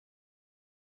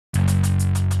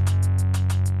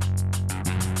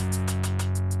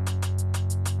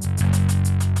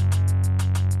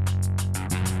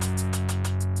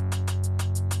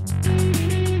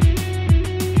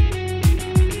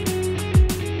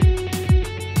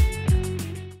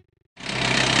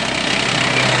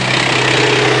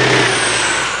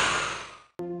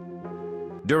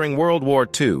During World War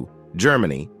II,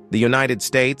 Germany, the United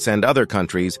States, and other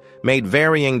countries made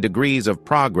varying degrees of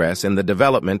progress in the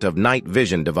development of night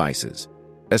vision devices.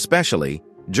 Especially,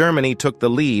 Germany took the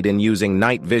lead in using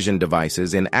night vision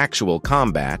devices in actual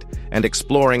combat and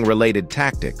exploring related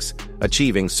tactics,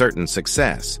 achieving certain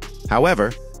success.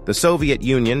 However, the Soviet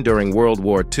Union during World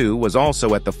War II was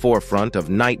also at the forefront of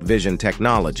night vision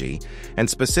technology, and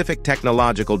specific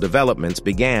technological developments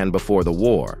began before the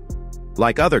war.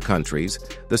 Like other countries,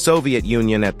 the Soviet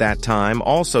Union at that time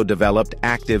also developed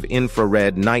active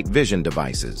infrared night vision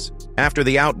devices. After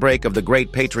the outbreak of the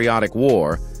Great Patriotic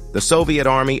War, the Soviet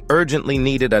Army urgently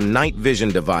needed a night vision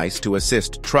device to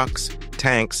assist trucks,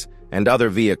 tanks, and other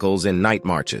vehicles in night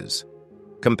marches.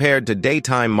 Compared to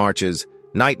daytime marches,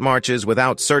 night marches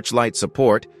without searchlight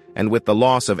support and with the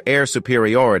loss of air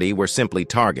superiority were simply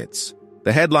targets.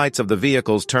 The headlights of the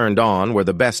vehicles turned on were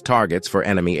the best targets for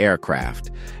enemy aircraft,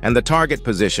 and the target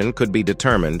position could be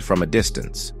determined from a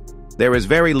distance. There is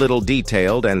very little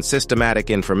detailed and systematic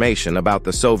information about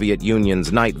the Soviet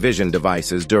Union's night vision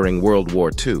devices during World War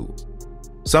II.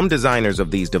 Some designers of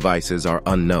these devices are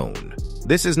unknown.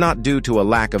 This is not due to a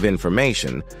lack of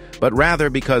information, but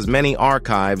rather because many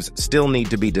archives still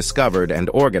need to be discovered and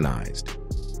organized.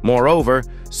 Moreover,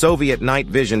 Soviet night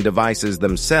vision devices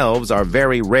themselves are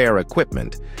very rare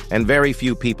equipment, and very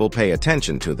few people pay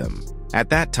attention to them. At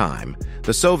that time,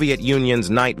 the Soviet Union's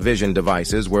night vision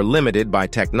devices were limited by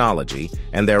technology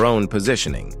and their own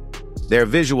positioning. Their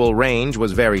visual range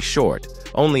was very short,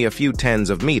 only a few tens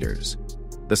of meters.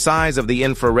 The size of the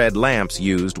infrared lamps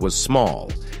used was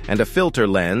small, and a filter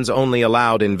lens only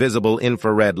allowed invisible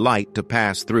infrared light to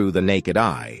pass through the naked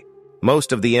eye.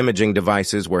 Most of the imaging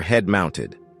devices were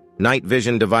head-mounted. Night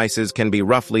vision devices can be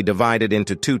roughly divided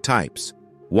into two types.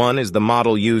 One is the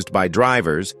model used by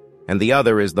drivers, and the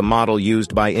other is the model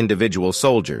used by individual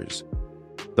soldiers.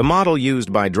 The model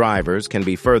used by drivers can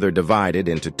be further divided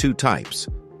into two types.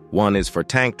 One is for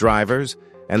tank drivers,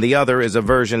 and the other is a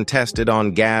version tested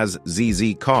on Gaz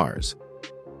ZZ cars.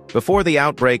 Before the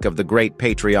outbreak of the Great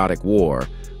Patriotic War,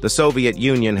 the Soviet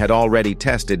Union had already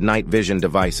tested night vision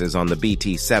devices on the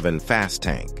BT-7 fast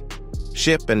tank.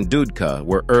 Ship and Dudka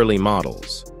were early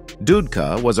models.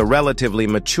 Dudka was a relatively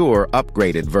mature,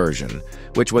 upgraded version,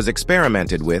 which was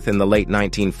experimented with in the late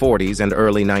 1940s and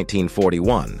early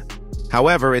 1941.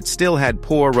 However, it still had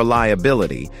poor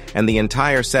reliability, and the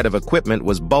entire set of equipment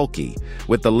was bulky,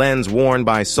 with the lens worn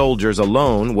by soldiers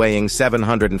alone weighing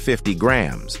 750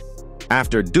 grams.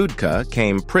 After Dudka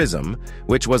came Prism,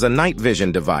 which was a night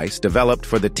vision device developed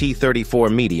for the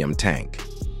T-34 medium tank.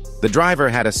 The driver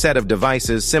had a set of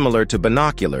devices similar to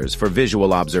binoculars for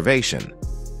visual observation.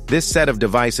 This set of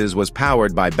devices was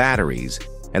powered by batteries,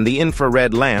 and the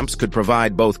infrared lamps could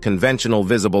provide both conventional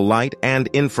visible light and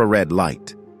infrared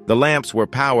light. The lamps were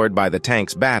powered by the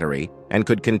tank's battery and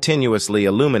could continuously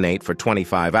illuminate for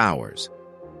 25 hours.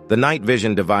 The night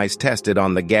vision device tested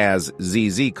on the Gaz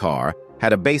ZZ car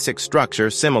had a basic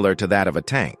structure similar to that of a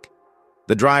tank.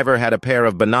 The driver had a pair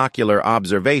of binocular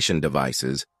observation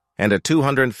devices, and a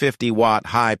 250-watt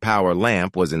high-power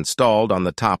lamp was installed on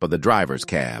the top of the driver's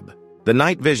cab. The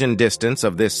night vision distance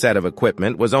of this set of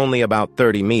equipment was only about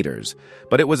 30 meters,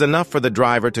 but it was enough for the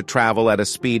driver to travel at a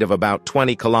speed of about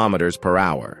 20 kilometers per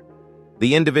hour.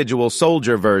 The individual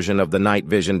soldier version of the night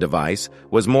vision device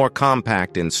was more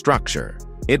compact in structure.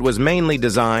 It was mainly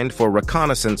designed for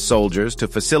reconnaissance soldiers to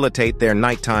facilitate their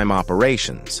nighttime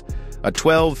operations. A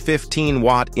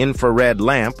 12-15-watt infrared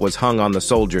lamp was hung on the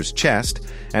soldier's chest,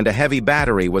 and a heavy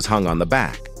battery was hung on the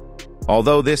back.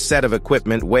 Although this set of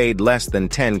equipment weighed less than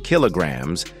 10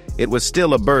 kilograms, it was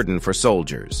still a burden for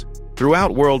soldiers.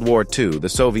 Throughout World War II, the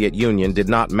Soviet Union did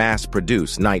not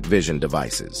mass-produce night vision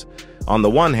devices. On the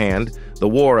one hand, the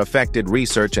war affected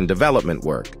research and development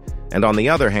work, and on the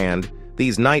other hand,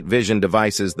 these night vision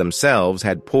devices themselves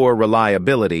had poor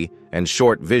reliability and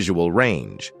short visual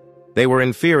range. They were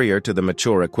inferior to the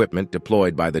mature equipment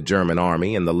deployed by the German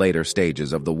army in the later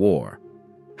stages of the war.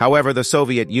 However, the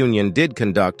Soviet Union did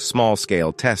conduct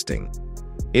small-scale testing.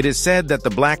 It is said that the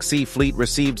Black Sea Fleet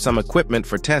received some equipment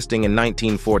for testing in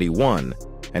 1941,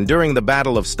 and during the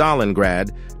Battle of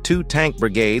Stalingrad, 2 tank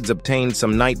brigades obtained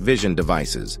some night vision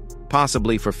devices,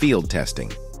 possibly for field testing.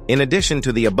 In addition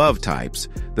to the above types,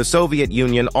 the Soviet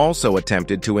Union also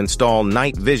attempted to install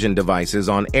night vision devices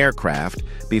on aircraft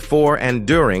before and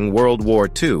during World War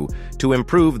II to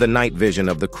improve the night vision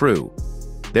of the crew.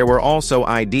 There were also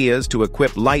ideas to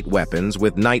equip light weapons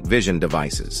with night vision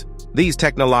devices. These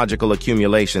technological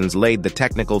accumulations laid the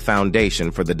technical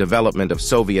foundation for the development of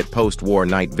Soviet post-war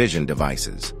night vision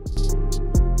devices.